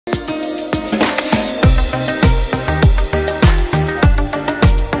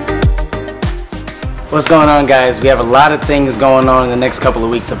What's going on, guys? We have a lot of things going on in the next couple of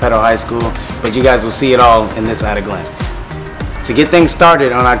weeks at Petal High School, but you guys will see it all in this at a glance. To get things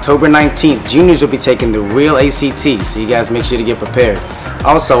started, on October 19th, juniors will be taking the real ACT, so you guys make sure to get prepared.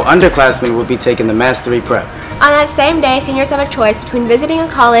 Also, underclassmen will be taking the Mass 3 Prep. On that same day, seniors have a choice between visiting a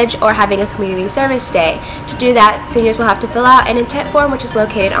college or having a community service day. To do that, seniors will have to fill out an intent form, which is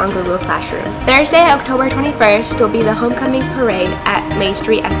located on Google Classroom. Thursday, October 21st, will be the homecoming parade at Main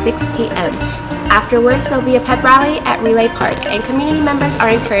Street at 6 p.m. Afterwards, there will be a pep rally at Relay Park, and community members are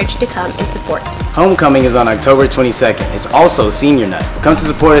encouraged to come and support. Homecoming is on October 22nd. It's also senior night. Come to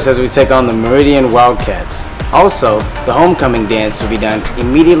support us as we take on the Meridian Wildcats. Also, the homecoming dance will be done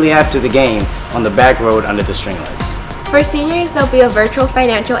immediately after the game on the back road under the stringlights. For seniors, there will be a virtual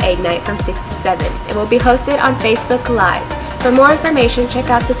financial aid night from 6 to 7. It will be hosted on Facebook Live. For more information, check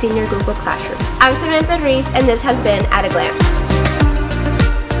out the Senior Google Classroom. I'm Samantha Reese, and this has been At a Glance.